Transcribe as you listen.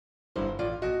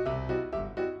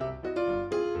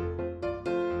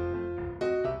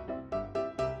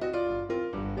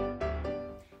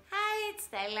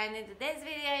in today's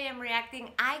video I am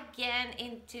reacting again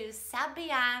into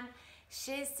Sabyan.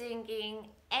 She's singing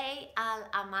Eih El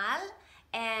Amal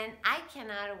and I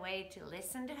cannot wait to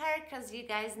listen to her because you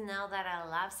guys know that I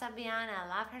love Sabyan. I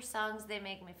love her songs. They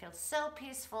make me feel so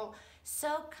peaceful,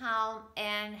 so calm,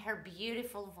 and her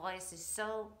beautiful voice is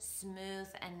so smooth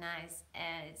and nice,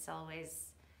 and it's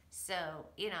always so,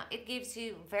 it gives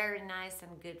you very nice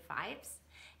and good vibes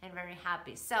and very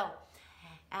happy. So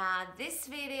this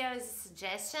video is a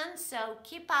suggestion, so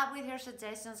keep up with your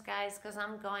suggestions, guys, because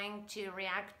I'm going to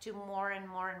react to more and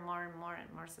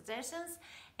more suggestions.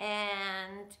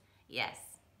 And yes,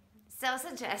 so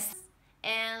suggest,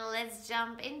 and let's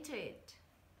jump into it.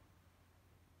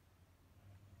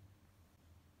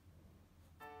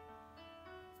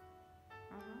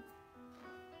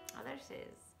 Oh, there she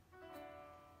is.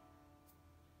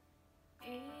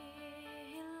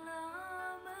 ايه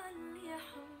العمل يا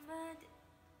حماد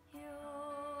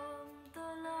يوم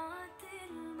طلعت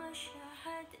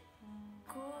المشهد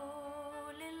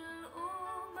كل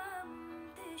الأمم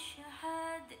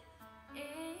تشهد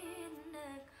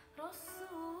إنك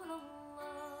رسول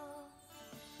الله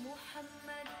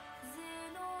محمد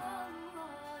زين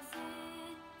الله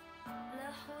زين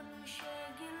لحن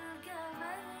شاقي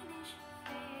القمر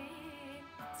نشفين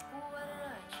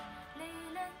ورج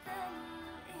ليلة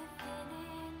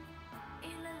الاثنين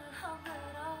إلى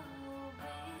الحضرة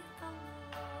وبيت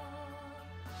الله.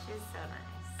 She's so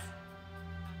nice.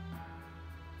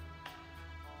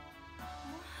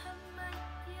 محمد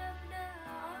يا ابن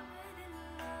عبد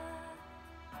الله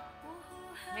وهو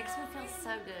Makes me feel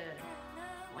so good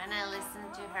when I listen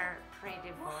to her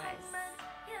pretty voice. محمد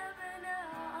يا ابن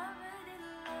عبد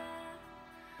الله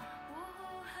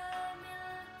وهو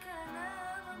حامل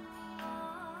كلام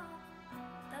الله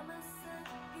تمسك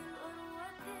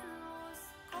بالعروة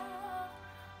الوثقى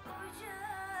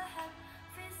وجاهد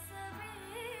في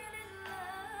سبيل الله.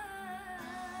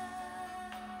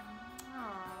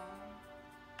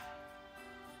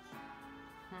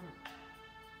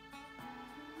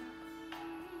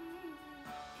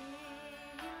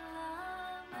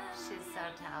 She's so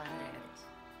talented.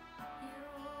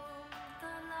 يوم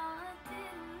طلعت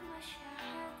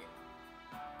المشهد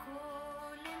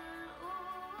كل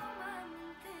الأمم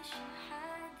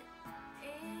تشهد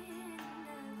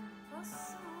إنك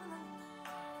رسول الله.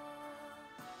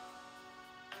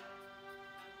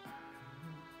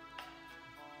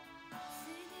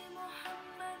 سيدي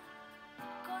محمد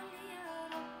قال يا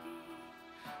ربي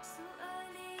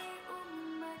سؤالي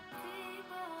أمتي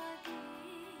بعدي.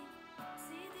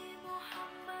 سيدي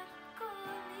محمد قال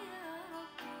يا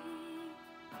ربي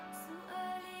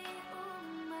سؤالي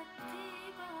أمتي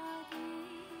بعدي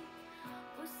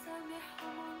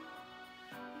أسامحهم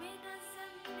من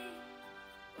الذنب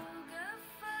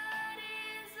وغفاري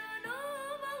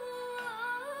ذنوب الله.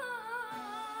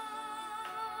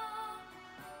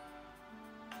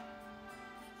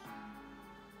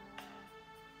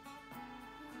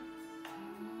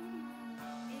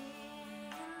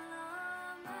 إيه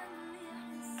العمل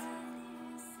يحزن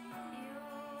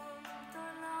يوم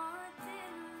طلعت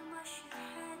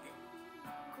المشهد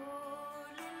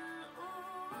كل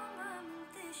الأمم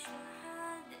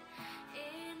تشهد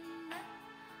إنك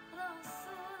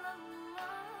رسول الله.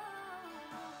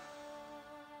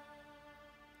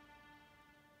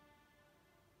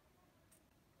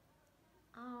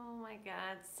 Oh my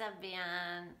God,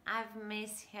 Sabyan. I've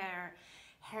missed her.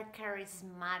 Her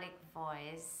charismatic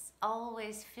voice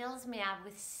always fills me up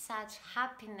with such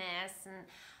happiness, and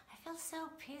I feel so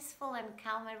peaceful and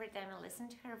calm every time I listen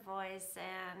to her voice,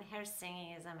 and her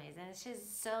singing is amazing. She's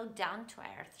so down to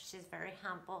earth. She's very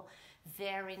humble,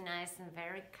 very nice, and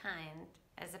very kind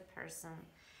as a person,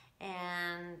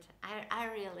 and I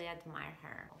really admire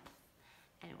her.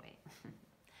 Anyway.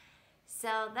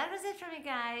 So that was it for me,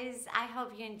 guys. I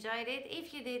hope you enjoyed it.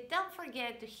 If you did, don't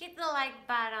forget to hit the like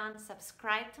button,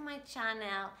 subscribe to my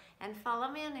channel, and follow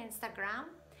me on Instagram.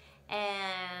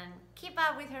 And keep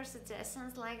up with her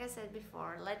suggestions. Like I said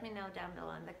before, let me know down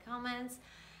below in the comments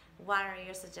what are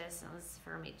your suggestions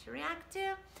for me to react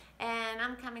to. And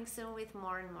I'm coming soon with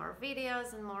more and more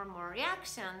videos and more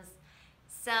reactions.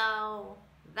 So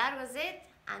that was it.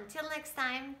 Until next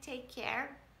time, take care.